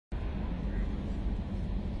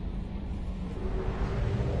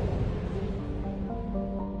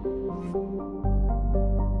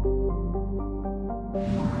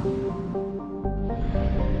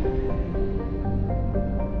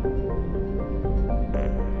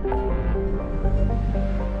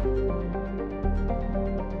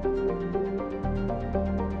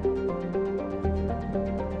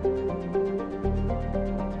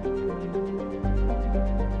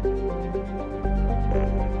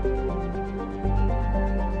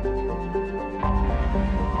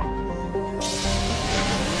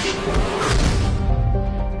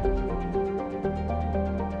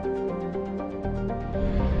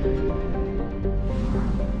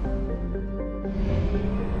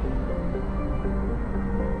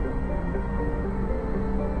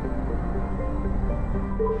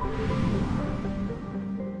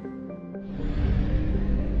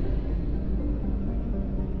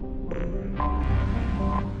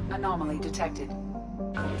Anomaly detected.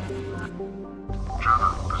 Jenna,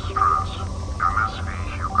 this is Dress. MSV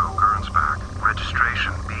Hugo Gurn's back.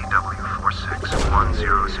 Registration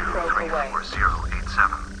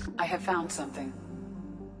BW4610034087. I have found something.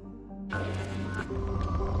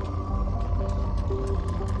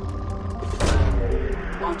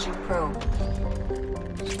 Launching probe.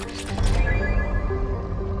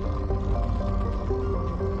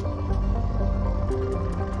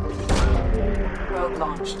 Probe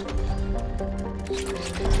launched.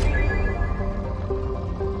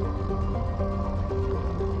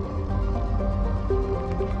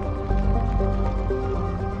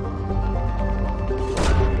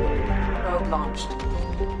 Probe launched.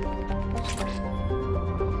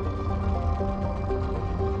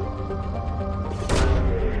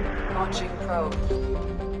 Launching probe.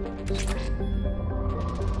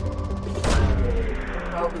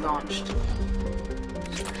 Probe launched.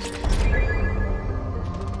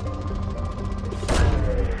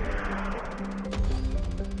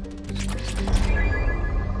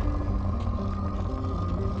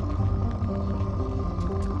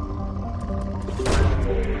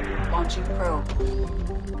 Launching probe.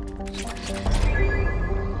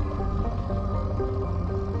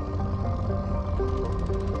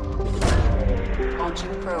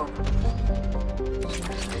 Launching probe.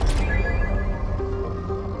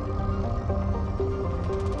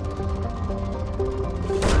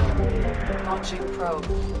 Launching probe.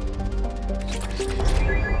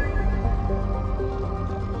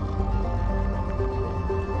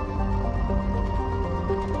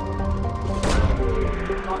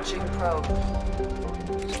 Launching probe.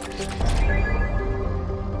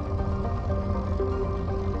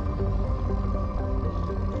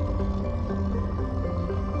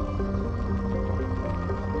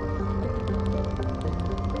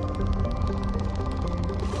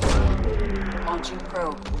 Launching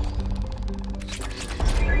probe.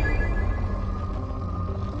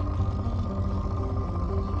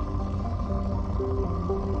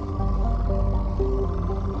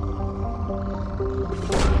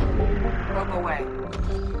 Probe away.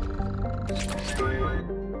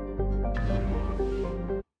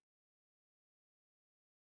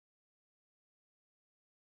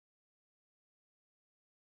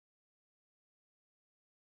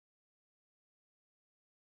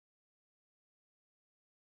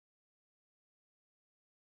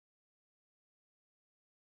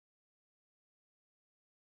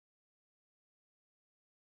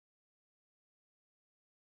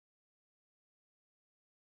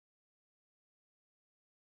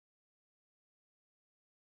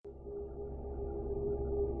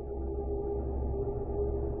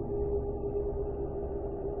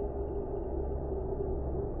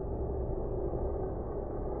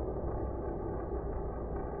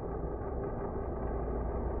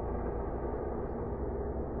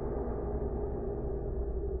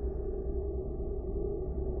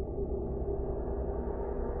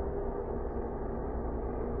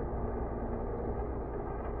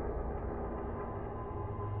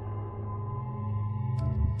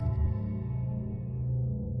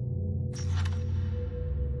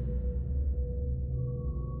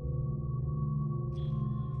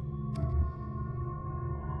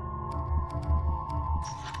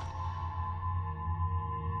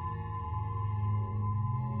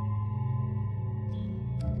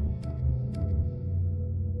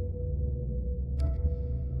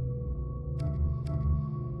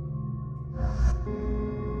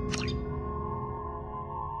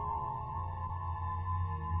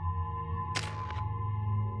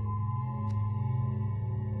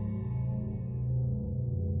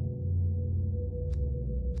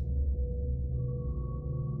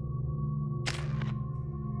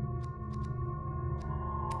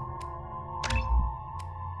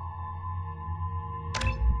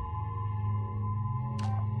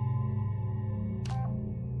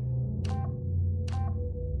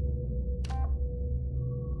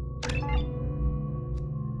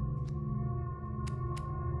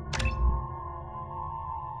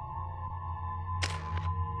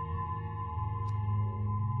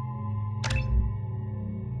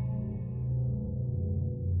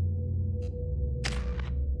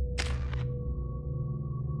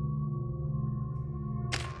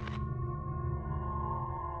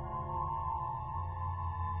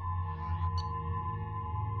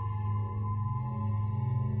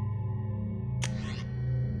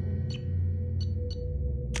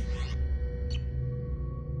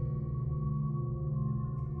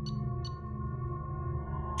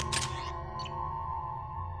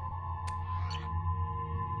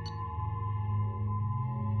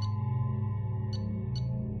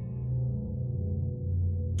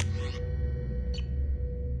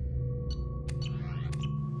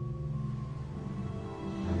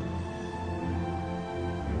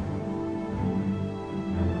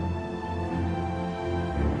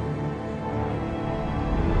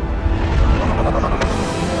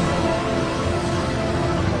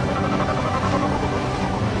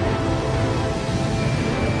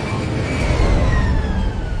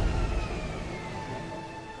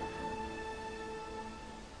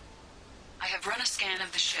 scan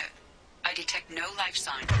of the ship. I detect no life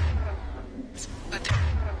sign. But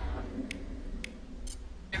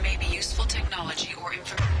there may be useful technology or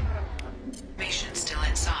information still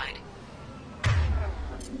inside.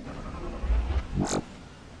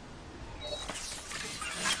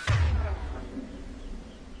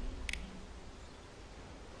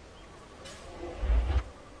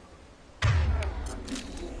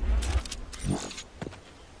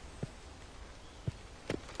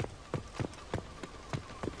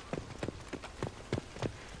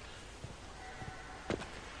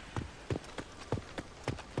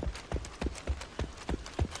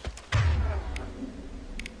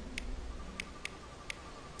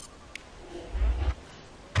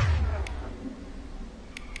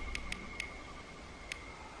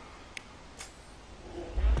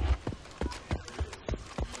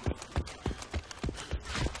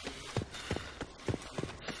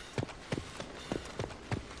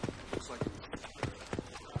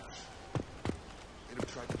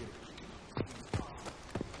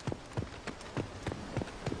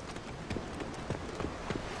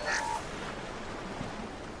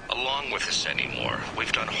 With us anymore.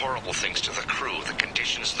 We've done horrible things to the crew. The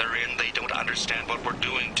conditions they're in, they don't understand what we're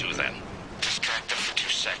doing to them. Distract them for 2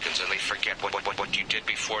 seconds and they forget what you did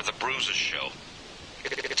before the bruises show.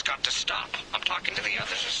 It's got to stop. I'm talking to the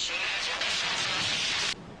others as soon as...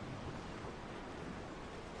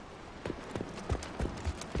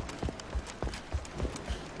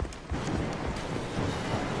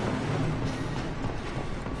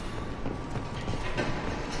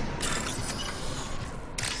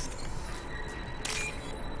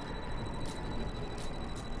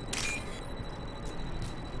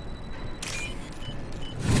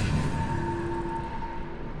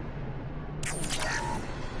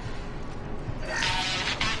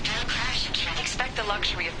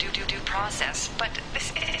 luxury of due process, but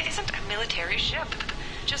this isn't a military ship.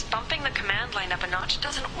 Just bumping the command line up a notch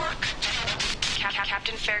doesn't work.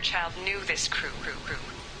 Captain Fairchild knew this crew.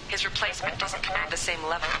 His replacement doesn't command the same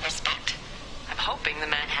level of respect. I'm hoping the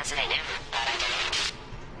man has it in him.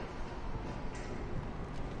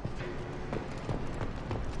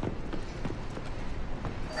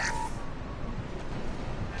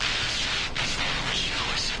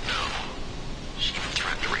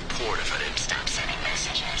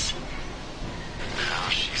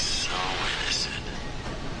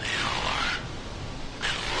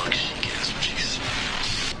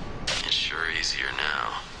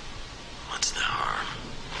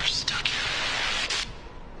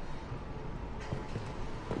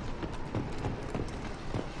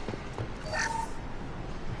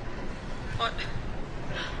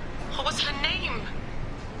 What was her name?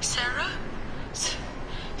 Sarah?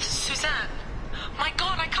 Suzanne? My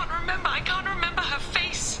God, I can't remember her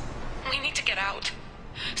face. We need to get out.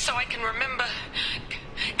 So I can remember,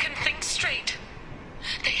 can think straight.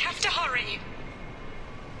 They have to hurry.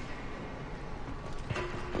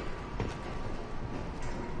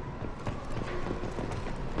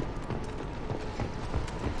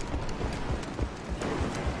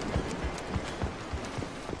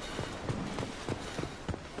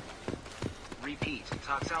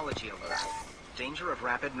 Toxology alert. Danger of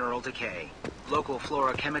rapid neural decay. Local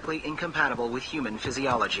flora chemically incompatible with human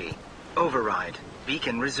physiology. Override.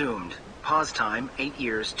 Beacon resumed. Pause time 8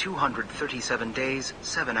 years, 237 days,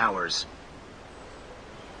 7 hours.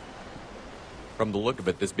 From the look of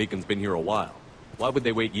it, this beacon's been here a while. Why would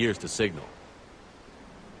they wait years to signal?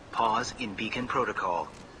 Pause in beacon protocol.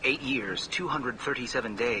 8 years,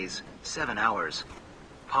 237 days, 7 hours.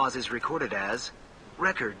 Pause is recorded as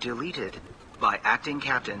record deleted. By Acting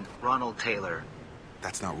Captain Ronald Taylor.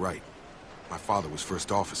 That's not right. My father was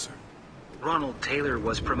first officer. Ronald Taylor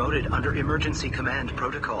was promoted under emergency command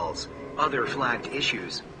protocols. Other flagged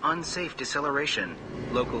issues: unsafe deceleration,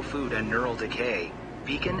 local food and neural decay,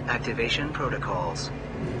 beacon activation protocols.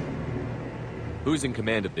 Who's in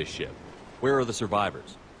command of this ship? Where are the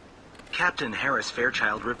survivors? Captain Harris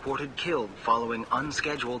Fairchild reported killed following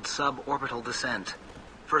unscheduled suborbital descent.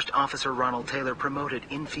 First Officer Ronald Taylor promoted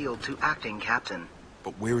in-field to acting captain.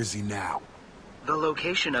 But where is he now? The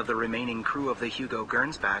location of the remaining crew of the Hugo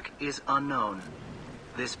Gernsback is unknown.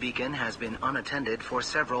 This beacon has been unattended for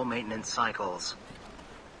several maintenance cycles.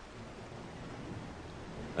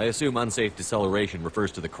 I assume unsafe deceleration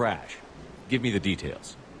refers to the crash. Give me the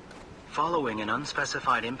details. Following an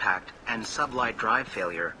unspecified impact and sublight drive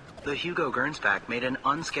failure, the Hugo Gernsback made an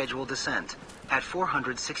unscheduled descent at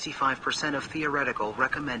 465% of theoretical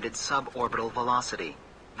recommended suborbital velocity.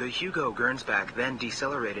 The Hugo Gernsback then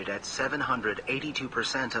decelerated at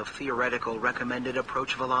 782% of theoretical recommended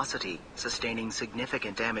approach velocity, sustaining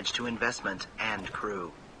significant damage to investment and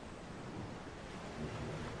crew.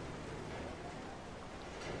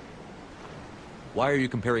 Why are you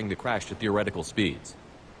comparing the crash to theoretical speeds?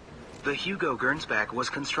 The Hugo Gernsback was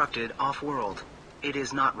constructed off-world. It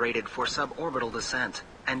is not rated for suborbital descent,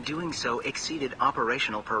 and doing so exceeded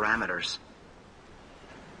operational parameters.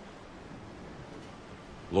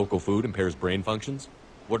 Local food impairs brain functions?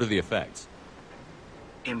 What are the effects?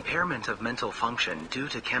 Impairment of mental function due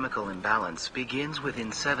to chemical imbalance begins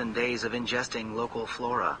within 7 days of ingesting local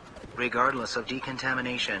flora, regardless of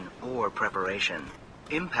decontamination or preparation.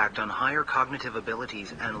 Impact on higher cognitive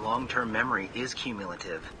abilities and long-term memory is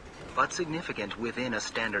cumulative, but significant within a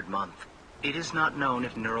standard month. It is not known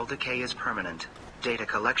if neural decay is permanent. Data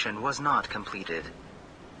collection was not completed.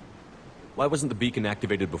 Why wasn't the beacon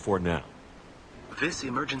activated before now? This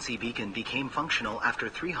emergency beacon became functional after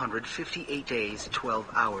 358 days, 12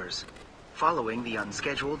 hours, following the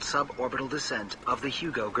unscheduled suborbital descent of the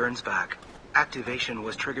Hugo Gernsback. Activation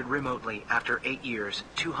was triggered remotely after 8 years,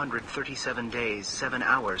 237 days, 7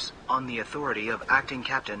 hours, on the authority of Acting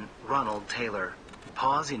Captain Ronald Taylor.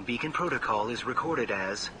 Pause in beacon protocol is recorded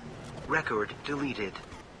as record deleted.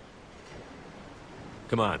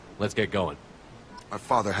 Come on, let's get going. My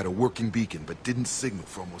father had a working beacon, but didn't signal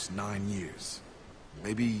for almost 9 years.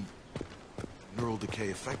 Maybe neural decay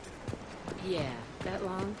affected him. Yeah, that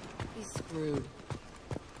long? He's screwed.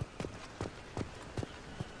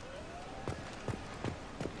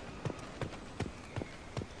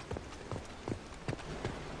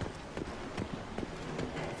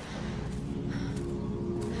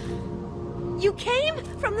 You came?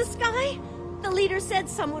 From the sky? The leader said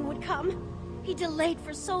someone would come. He delayed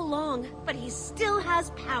for so long, but he still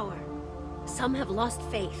has power. Some have lost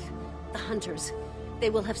faith. The hunters. They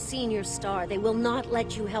will have seen your star. They will not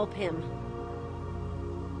let you help him.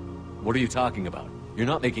 What are you talking about? You're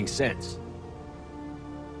not making sense.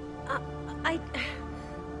 I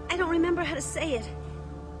don't remember how to say it.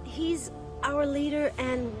 He's our leader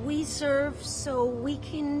and we serve so we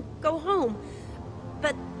can go home.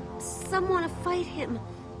 But some want to fight him.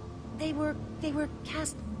 They were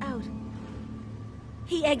cast out.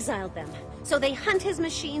 He exiled them, so they hunt his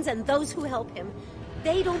machines and those who help him.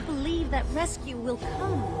 They don't believe that rescue will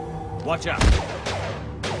come. Watch out!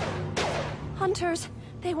 Hunters,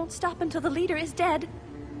 they won't stop until the leader is dead.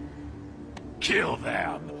 Kill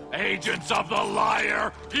them! Agents of the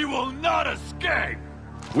liar! He will not escape!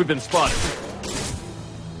 We've been spotted.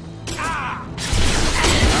 Ah!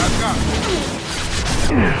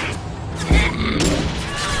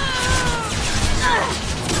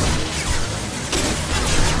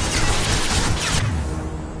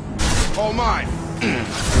 All mine! Get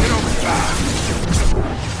over here!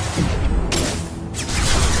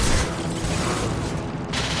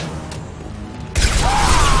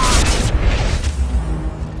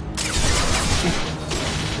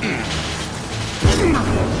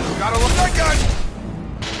 Gotta look that gun!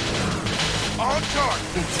 On target!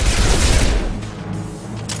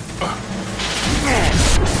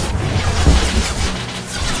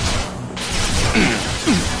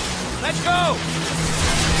 Let's go!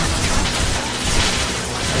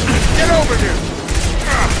 Get over here!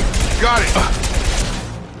 Got it!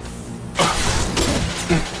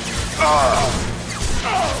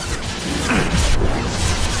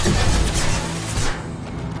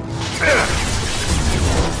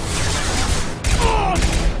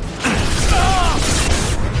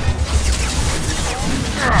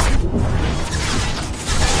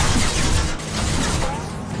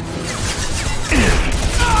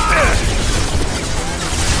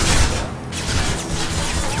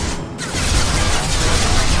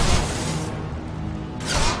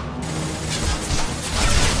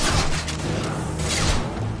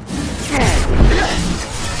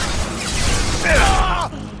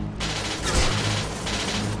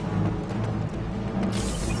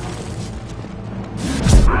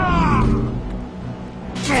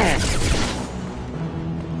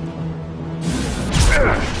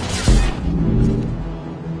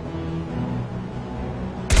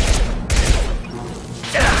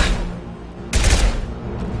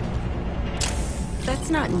 That's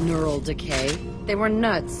not neural decay. They were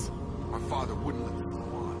nuts. My father wouldn't let them go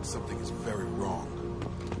on. Something is very wrong.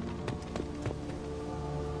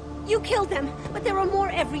 You killed them, but there are more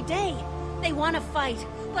every day. They want to fight,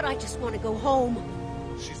 but I just want to go home.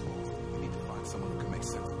 She's wrong. We need to find someone who can make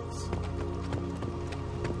sense of this.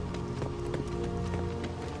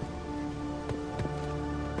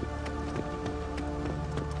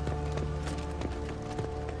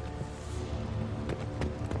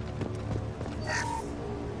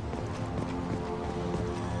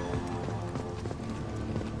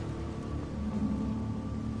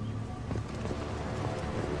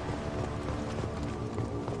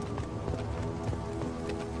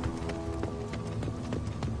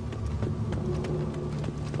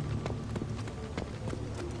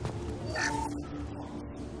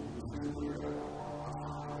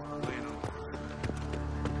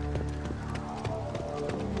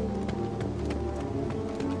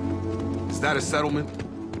 that a settlement?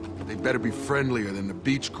 They better be friendlier than the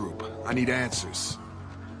beach group. I need answers.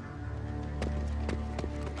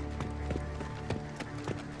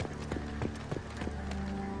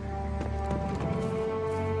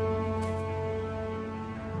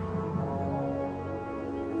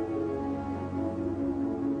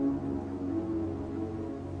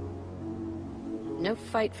 No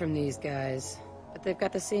fight from these guys, but they've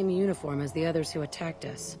got the same uniform as the others who attacked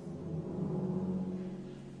us.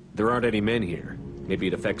 There aren't any men here. Maybe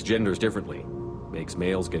it affects genders differently. Makes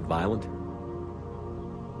males get violent?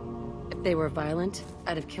 If they were violent,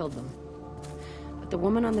 I'd have killed them. But the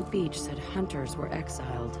woman on the beach said hunters were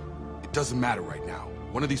exiled. It doesn't matter right now.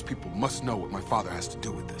 One of these people must know what my father has to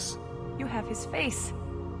do with this. You have his face.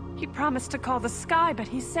 He promised to call the sky, but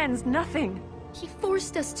he sends nothing. He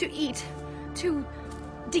forced us to eat, to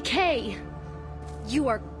decay. You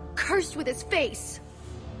are cursed with his face.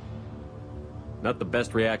 Not the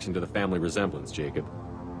best reaction to the family resemblance, Jacob.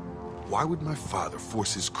 Why would my father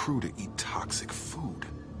force his crew to eat toxic food?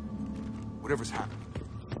 Whatever's happening.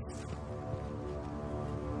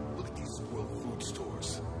 Look at these spoiled food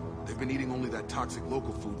stores. They've been eating only that toxic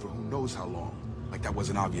local food for who knows how long. Like that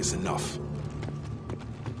wasn't obvious enough.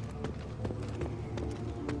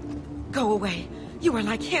 Go away. You are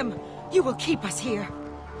like him. You will keep us here.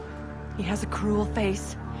 He has a cruel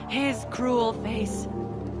face. His cruel face.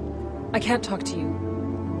 I can't talk to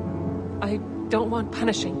you. I don't want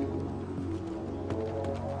punishing.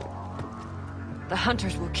 The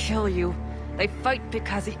hunters will kill you. They fight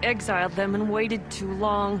because he exiled them and waited too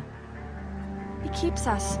long. He keeps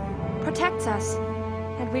us, protects us,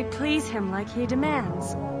 and we please him like he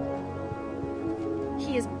demands.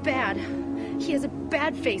 He is bad. He has a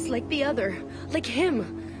bad face like the other. Like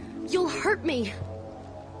him. You'll hurt me.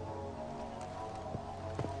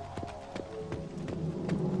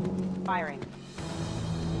 Firing.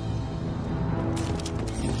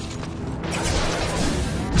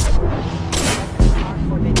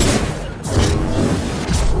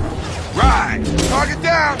 Right! Target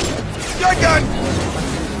down! Gun!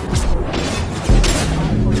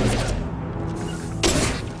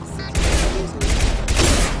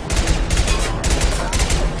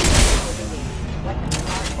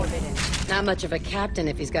 Not much of a captain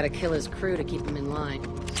if he's got to kill his crew to keep him in line.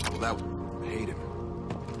 Well, that would hate him.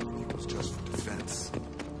 It was just for defense.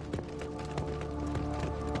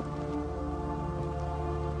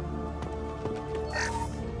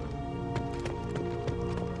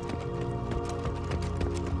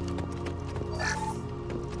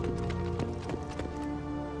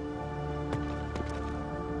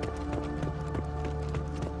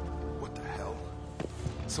 What the hell?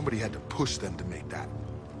 Somebody had to push them to make that.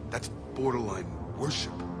 That's borderline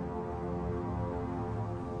worship.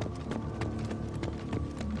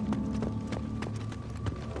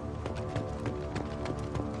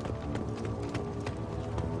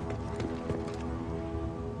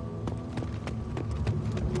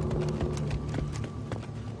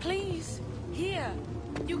 Please, here.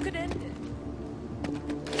 You could end it.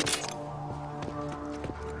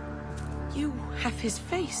 You have his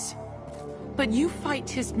face, but you fight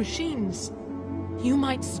his machines. You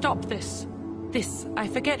might stop this. This, I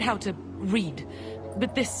forget how to read,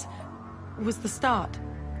 but this was the start.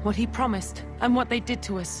 What he promised, and what they did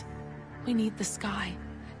to us. We need the sky.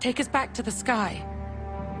 Take us back to the sky.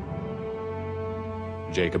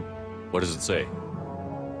 Jacob, what does it say?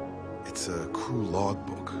 It's a crew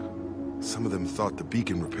logbook. Some of them thought the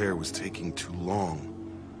beacon repair was taking too long.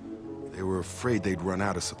 They were afraid they'd run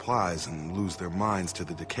out of supplies and lose their minds to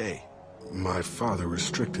the decay. My father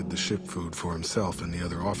restricted the ship food for himself and the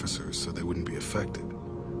other officers so they wouldn't be affected.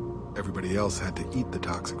 Everybody else had to eat the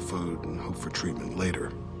toxic food and hope for treatment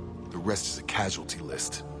later. The rest is a casualty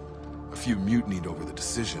list. A few mutinied over the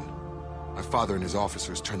decision. My father and his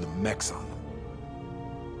officers turned the mechs on them.